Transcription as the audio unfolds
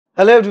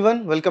Hello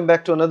everyone, welcome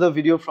back to another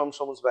video from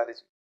Shomu's biology.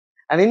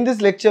 And in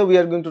this lecture we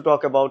are going to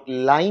talk about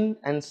line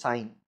and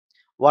sign.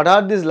 What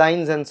are these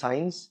lines and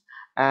signs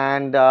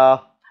and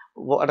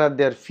what are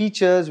their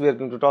features? We are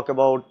going to talk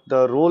about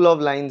the role of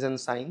lines and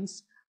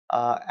signs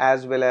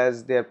as well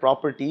as their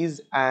properties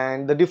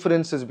and the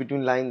differences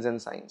between lines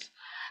and signs.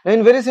 Now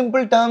in very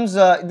simple terms,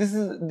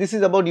 this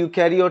is about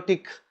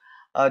eukaryotic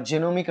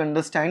genomic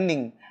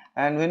understanding,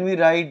 and when we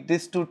write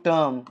this two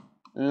term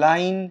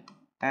line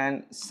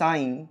and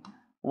sign,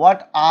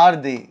 what are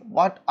they?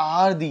 What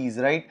are these,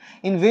 right?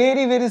 In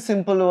very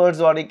simple words,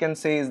 what I can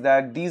say is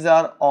that these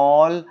are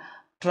all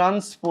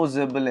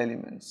transposable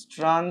elements.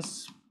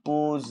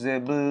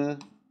 Transposable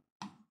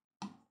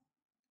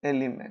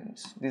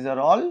elements. These are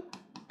all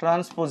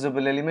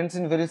transposable elements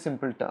in very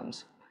simple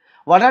terms.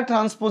 What are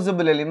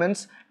transposable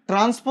elements?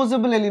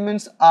 Transposable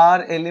elements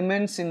are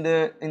elements in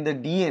the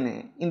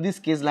DNA, in this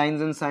case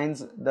lines and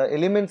signs, the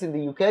elements in the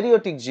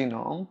eukaryotic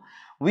genome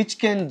which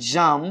can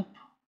jump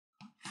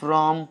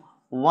from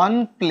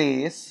one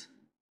place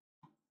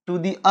to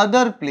the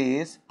other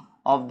place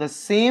of the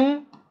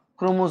same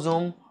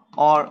chromosome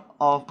or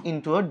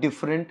into a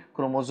different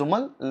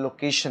chromosomal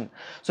location.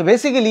 So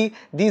basically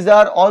these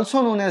are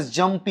also known as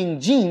jumping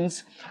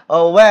genes,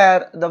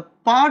 where the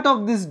part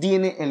of this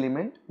DNA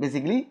element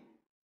basically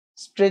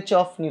stretch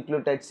of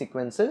nucleotide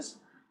sequences,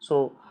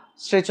 so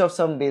stretch of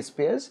some base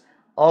pairs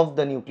of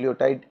the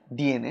nucleotide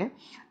DNA,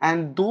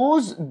 and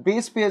those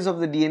base pairs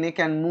of the DNA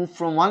can move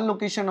from one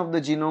location of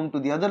the genome to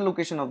the other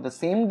location of the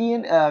same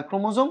DNA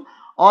chromosome,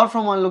 or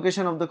from one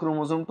location of the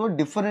chromosome to a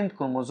different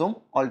chromosome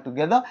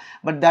altogether,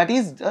 but that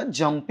is the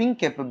jumping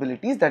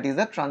capabilities, that is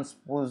the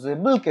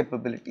transposable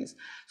capabilities.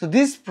 So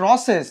this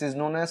process is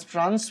known as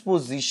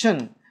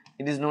transposition.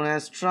 It is known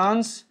as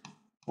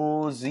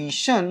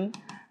transposition,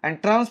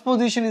 and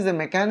transposition is a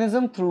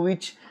mechanism through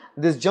which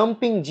these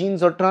jumping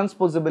genes or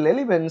transposable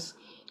elements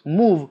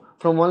move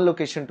from one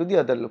location to the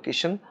other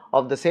location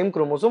of the same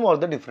chromosome or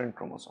the different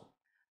chromosome.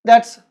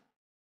 That's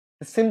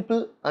the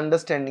simple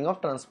understanding of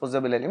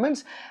transposable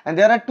elements, and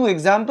there are two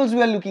examples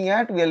we are looking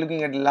at. We are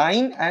looking at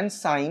line and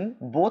sign,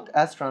 both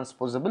as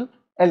transposable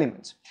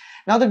elements.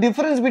 Now the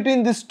difference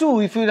between these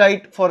two, if you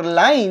write for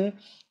line,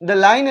 the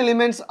line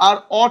elements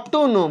are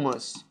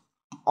autonomous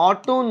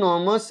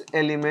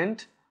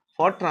element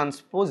for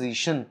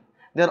transposition.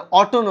 They are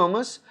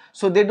autonomous,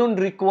 so they don't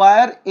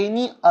require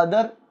any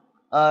other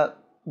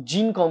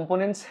gene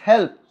components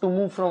help to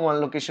move from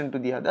one location to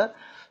the other.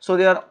 So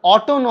they are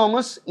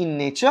autonomous in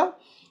nature,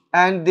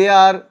 and they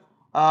are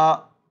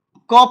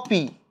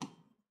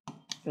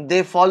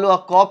they follow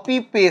a copy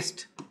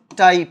paste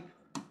type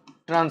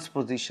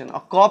transposition,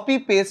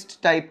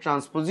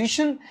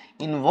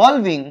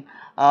 involving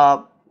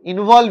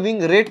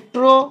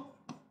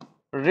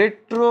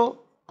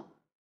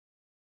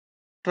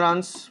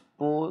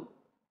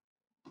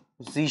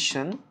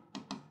retrotransposons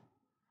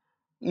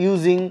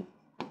using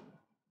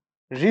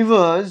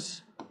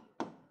reverse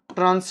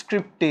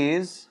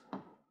transcriptase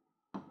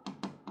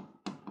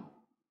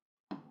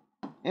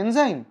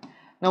enzyme.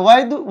 Now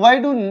why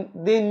do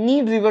they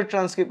need reverse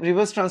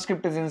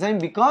transcriptase enzyme?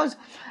 Because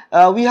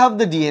we have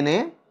the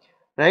DNA,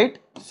 right?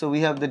 So we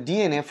have the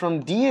DNA.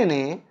 From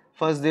DNA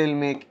first they will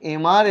make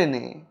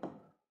mRNA,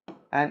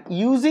 and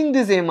using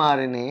this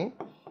mRNA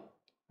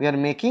we are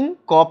making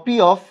copy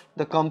of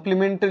the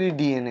complementary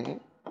DNA,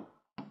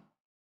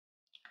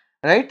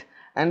 right?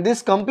 And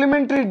this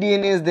complementary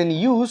DNA is then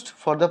used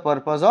for the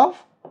purpose of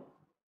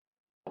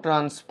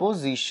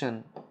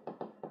transposition.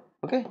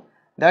 Okay,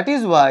 that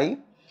is why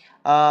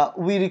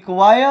we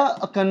require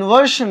a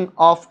conversion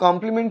of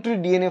complementary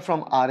DNA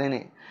from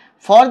RNA.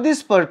 For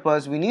this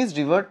purpose we need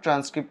reverse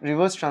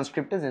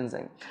transcriptase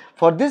enzyme.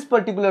 For this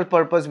particular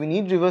purpose we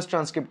need reverse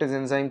transcriptase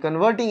enzyme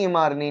converting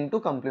mRNA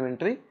into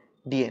complementary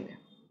DNA.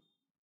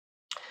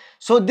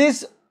 So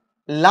these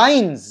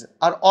lines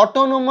are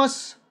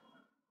autonomous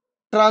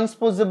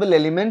transposable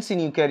elements in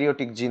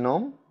eukaryotic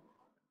genome.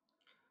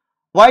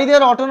 Why they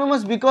are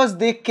autonomous? Because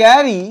they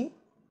carry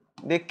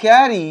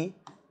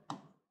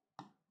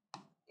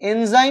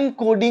enzyme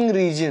coding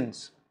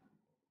regions.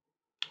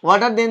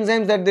 What are the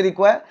enzymes that they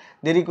require?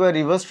 They require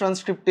reverse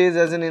transcriptase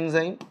as an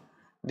enzyme.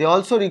 They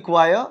also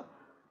require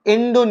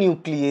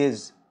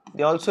endonuclease.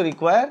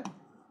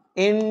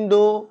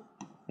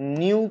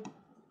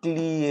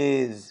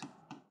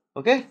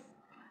 Okay.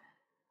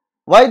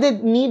 Why they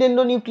need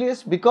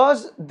endonuclease?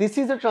 Because this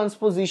is a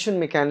transposition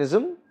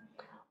mechanism.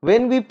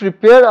 When we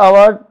prepare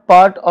our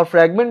part or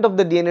fragment of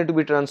the DNA to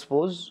be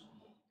transposed,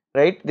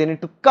 right, they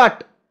need to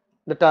cut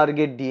the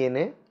target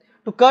DNA.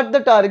 To cut the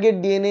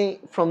target DNA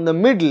from the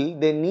middle,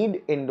 they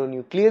need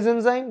endonuclease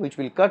enzyme, which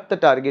will cut the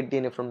target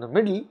DNA from the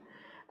middle,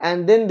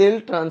 and then they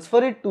will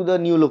transfer it to the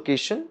new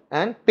location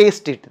and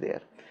paste it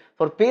there.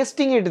 For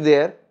pasting it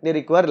there, they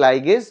require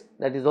ligase,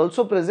 that is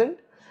also present,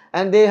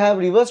 and they have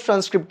reverse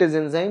transcriptase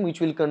enzyme which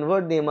will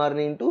convert the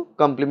mRNA into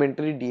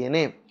complementary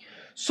DNA.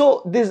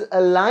 So these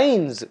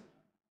lines,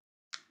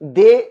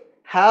 they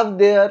have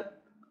their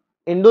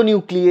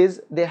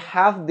endonuclease, they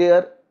have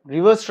their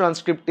reverse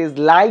transcriptase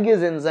ligase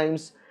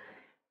enzymes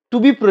to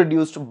be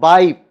produced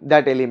by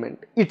that element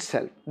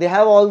itself. They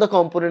have all the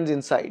components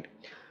inside.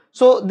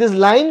 So these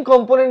line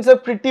components are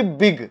pretty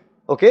big,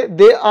 okay,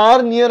 they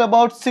are near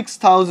about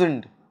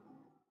 6,000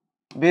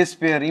 base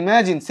pair.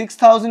 Imagine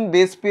 6,000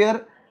 base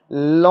pair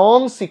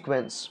long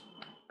sequence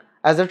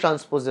as a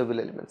transposable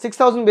element.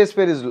 6,000 base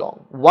pair is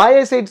long. Why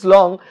I say it's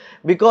long?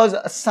 Because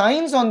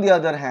SINEs on the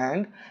other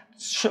hand,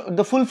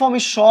 the full form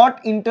is short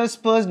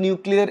interspersed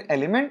nuclear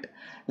element.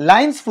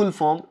 Lines full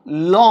form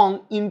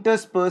long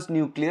interspersed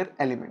nuclear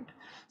element.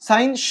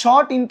 SINE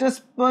short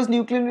interspersed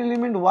nuclear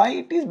element. Why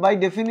it is? By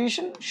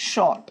definition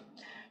short.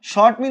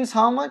 Short means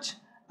how much?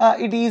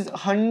 It is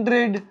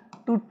 100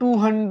 to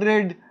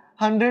 200,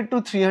 100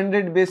 to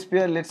 300 base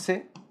pair, let's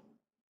say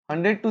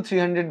 100 to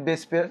 300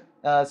 base pair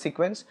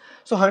sequence.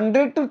 So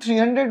 100 to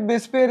 300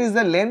 base pair is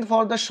the length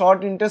for the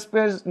short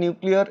interspersed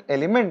nuclear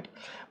element,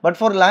 but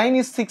for line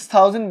is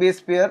 6,000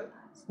 base pair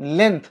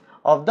length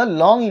of the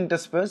long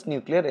interspersed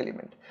nuclear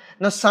element.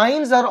 Now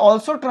SINEs are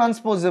also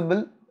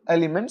transposable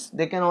elements.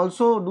 They can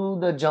also do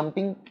the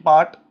jumping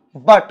part,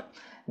 but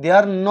they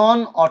are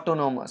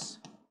non-autonomous.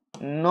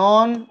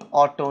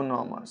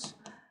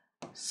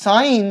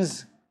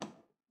 SINEs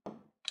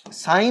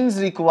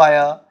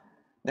require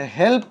the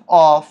help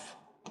of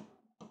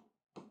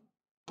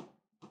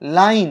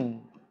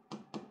line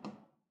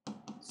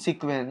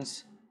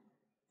sequence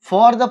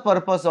for the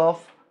purpose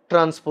of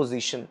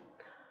transposition.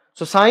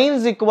 So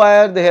SINEs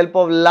require the help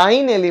of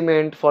line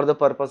element for the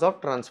purpose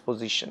of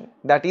transposition.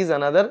 That is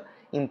another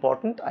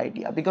important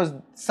idea, because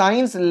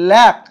SINEs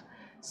lack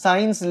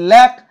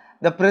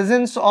the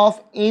presence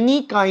of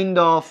any kind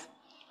of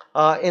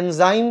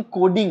enzyme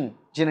coding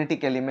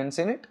genetic elements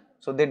in it.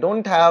 So they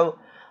don't have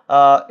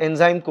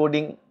enzyme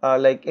coding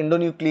like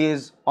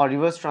endonuclease or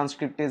reverse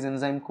transcriptase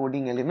enzyme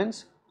coding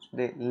elements.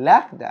 They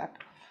lack that,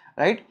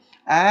 right?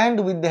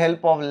 And with the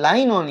help of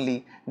line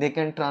only, they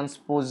can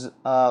transpose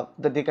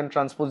the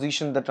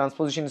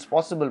transposition is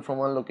possible from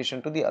one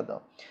location to the other.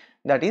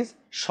 That is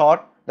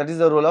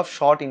the role of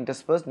short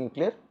interspersed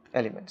nuclear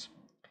elements.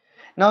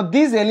 Now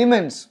these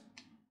elements,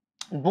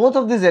 both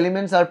of these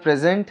elements are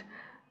present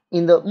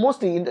in the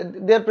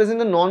they are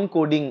present in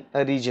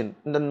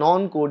the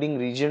non-coding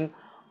region,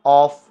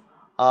 of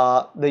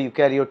the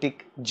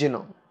eukaryotic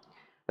genome,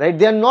 right?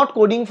 They are not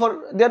coding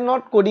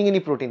any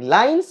protein.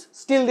 Lines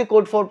still they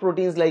code for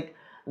proteins like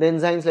the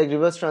enzymes like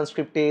reverse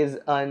transcriptase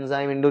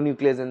enzyme,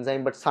 endonuclease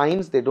enzyme, but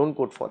SINEs they don't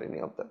code for any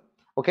of them,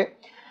 okay?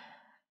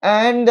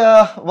 And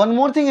one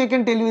more thing I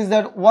can tell you is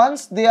that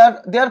once they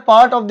are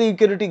part of the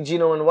eukaryotic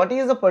genome, and what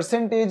is the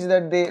percentage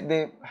that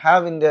they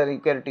have in their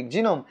eukaryotic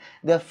genome,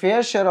 their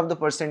fair share of the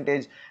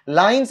percentage.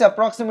 Lines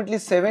approximately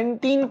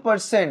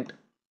 17%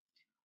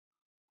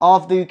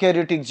 of the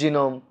eukaryotic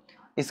genome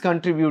is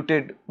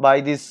contributed by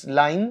this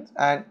line,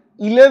 and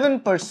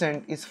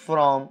 11% is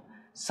from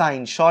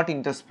SINE, short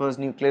interspersed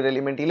nuclear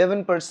element,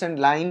 11%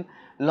 line,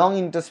 long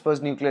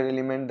interspersed nuclear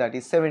element, that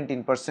is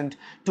 17%.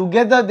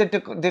 Together they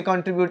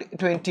contribute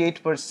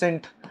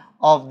 28%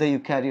 of the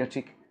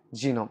eukaryotic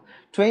genome.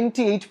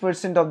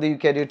 28% of the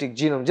eukaryotic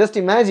genome. Just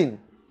imagine.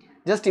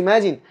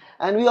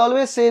 And we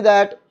always say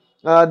that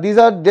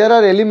there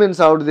are elements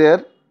out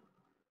there.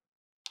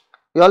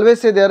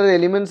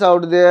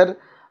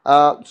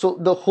 So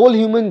the whole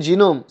human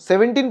genome,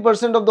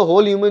 17% of the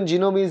whole human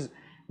genome is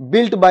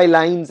built by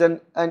lines, and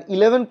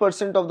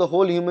 11% of the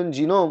whole human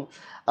genome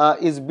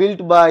is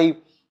built by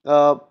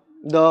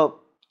the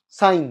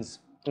SINEs,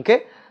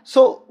 okay?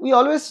 So we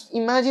always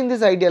imagine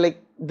this idea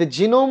like the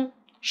genome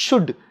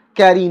should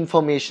carry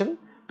information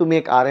to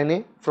make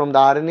RNA. From the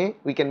RNA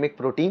we can make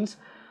proteins.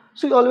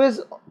 So we always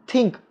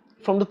think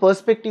from the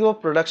perspective of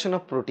production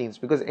of proteins,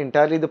 because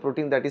entirely the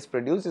protein that is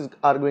produced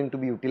are going to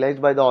be utilized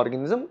by the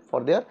organism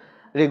for their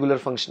regular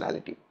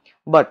functionality.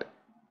 But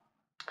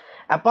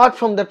apart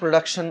from the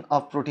production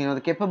of protein or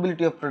the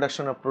capability of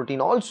production of protein,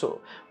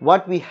 also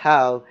what we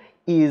have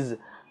is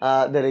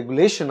the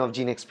regulation of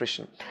gene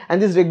expression, and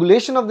this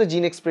regulation of the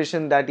gene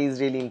expression, that is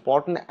really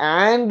important,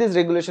 and this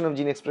regulation of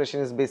gene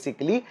expression is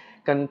basically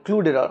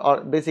concluded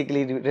or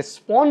basically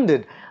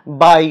responded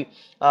by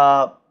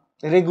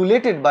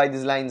regulated by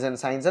these lines and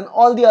SINEs and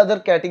all the other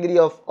category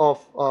of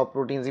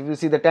proteins. If you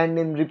see, the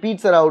tandem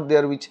repeats are out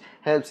there, which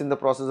helps in the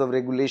process of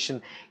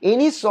regulation.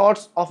 Any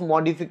sorts of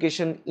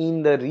modification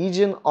in the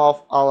region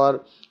of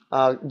our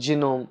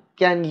genome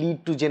can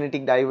lead to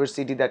genetic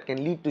diversity, that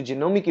can lead to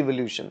genomic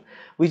evolution,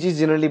 which is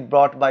generally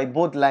brought by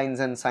both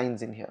lines and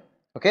SINEs in here,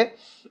 okay?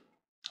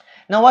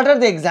 Now what are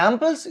the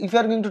examples? If you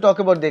are going to talk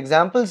about the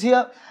examples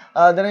here,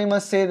 then I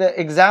must say the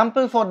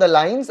example for the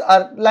lines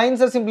are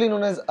simply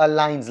known as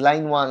lines,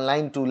 line 1,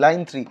 line 2,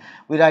 line 3.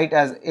 We write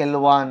as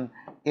L1,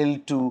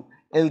 L2,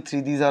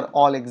 L3. These are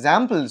all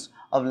examples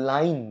of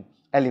line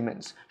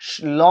elements,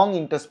 long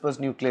interspersed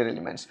nuclear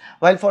elements.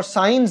 While for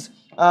SINEs,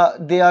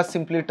 they are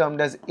simply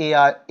termed as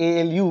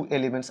ALU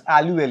elements,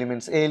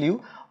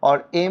 ALU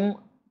or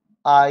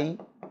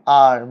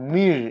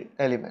MIR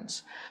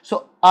elements.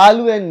 So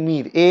ALU and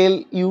MIR,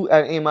 ALU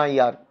and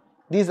MIR,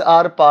 these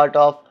are part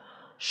of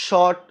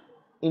short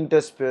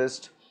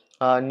interspersed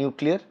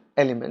nuclear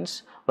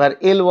elements, where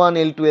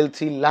L1, L2,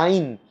 L3,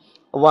 line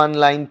 1,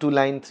 line 2,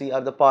 line 3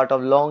 are the part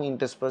of long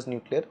interspersed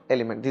nuclear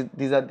element.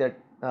 These are their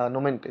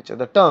nomenclature,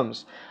 the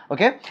terms,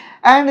 okay,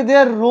 and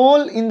their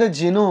role in the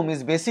genome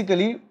is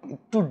basically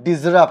to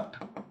disrupt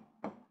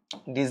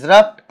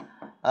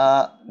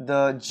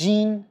the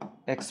gene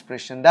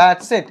expression.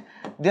 That's it.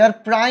 Their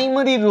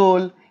primary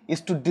role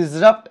is to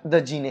disrupt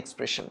the gene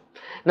expression.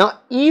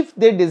 Now, if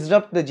they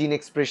disrupt the gene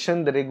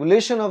expression, the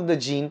regulation of the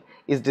gene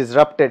is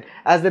disrupted.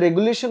 As the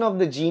regulation of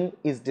the gene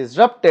is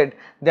disrupted,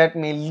 that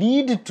may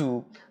lead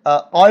to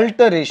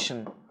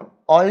alteration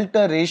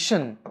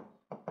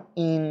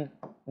in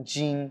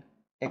gene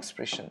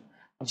expression.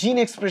 Gene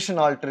expression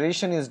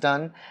alteration is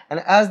done, and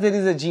as there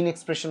is a gene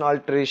expression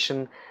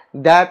alteration,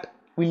 that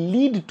will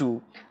lead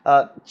to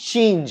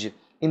change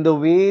in the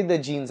way the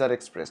genes are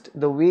expressed,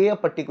 the way a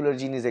particular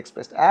gene is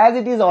expressed. As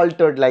it is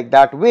altered like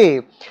that way,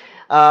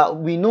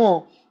 we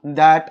know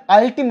that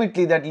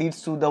ultimately that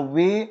leads to the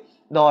way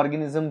the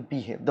organism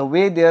behave, the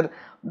way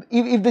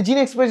if the gene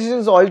expression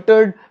is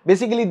altered,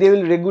 basically they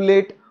will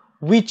regulate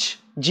which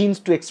genes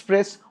to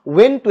express,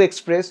 when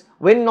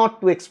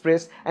not to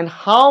express, and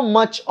how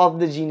much of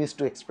the gene is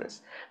to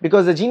express.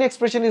 Because the gene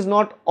expression is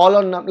not all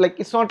or none, like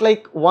it's not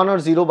like 1 or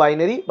 0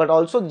 binary, but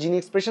also gene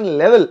expression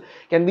level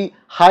can be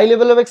high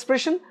level of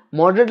expression,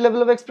 moderate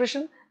level of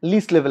expression,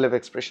 least level of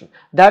expression.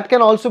 That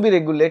can also be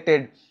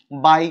regulated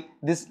by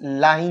this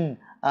line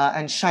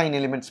and SINE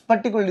elements,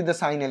 particularly the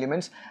SINE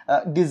elements,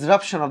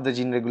 disruption of the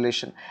gene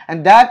regulation,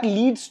 and that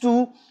leads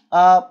to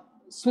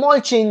small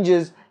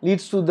changes,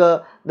 leads to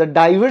the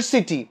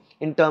diversity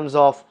in terms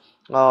of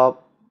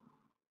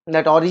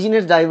that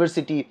originates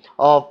diversity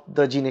of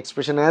the gene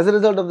expression. As a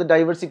result of the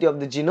diversity of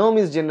the genome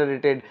is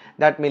generated,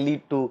 that may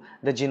lead to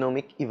the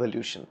genomic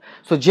evolution.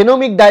 So,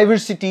 genomic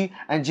diversity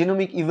and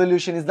genomic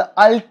evolution is the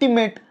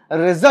ultimate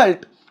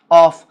result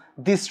of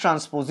this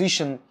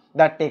transposition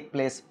that take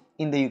place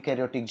in the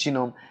eukaryotic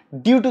genome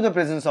due to the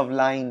presence of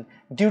line,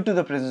 due to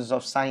the presence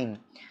of SINE,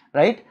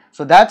 right.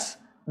 So, that's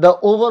the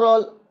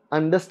overall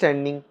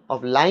understanding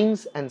of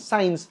lines and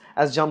SINEs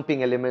as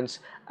jumping elements,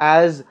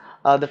 as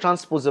the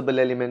transposable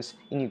elements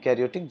in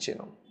eukaryotic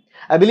genome.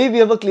 I believe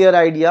you have a clear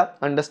idea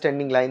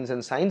understanding lines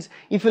and SINEs.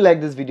 If you like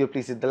this video,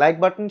 please hit the like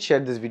button, share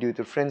this video with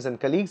your friends and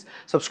colleagues,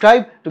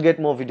 subscribe to get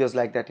more videos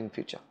like that in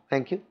future.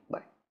 Thank you.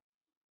 Bye.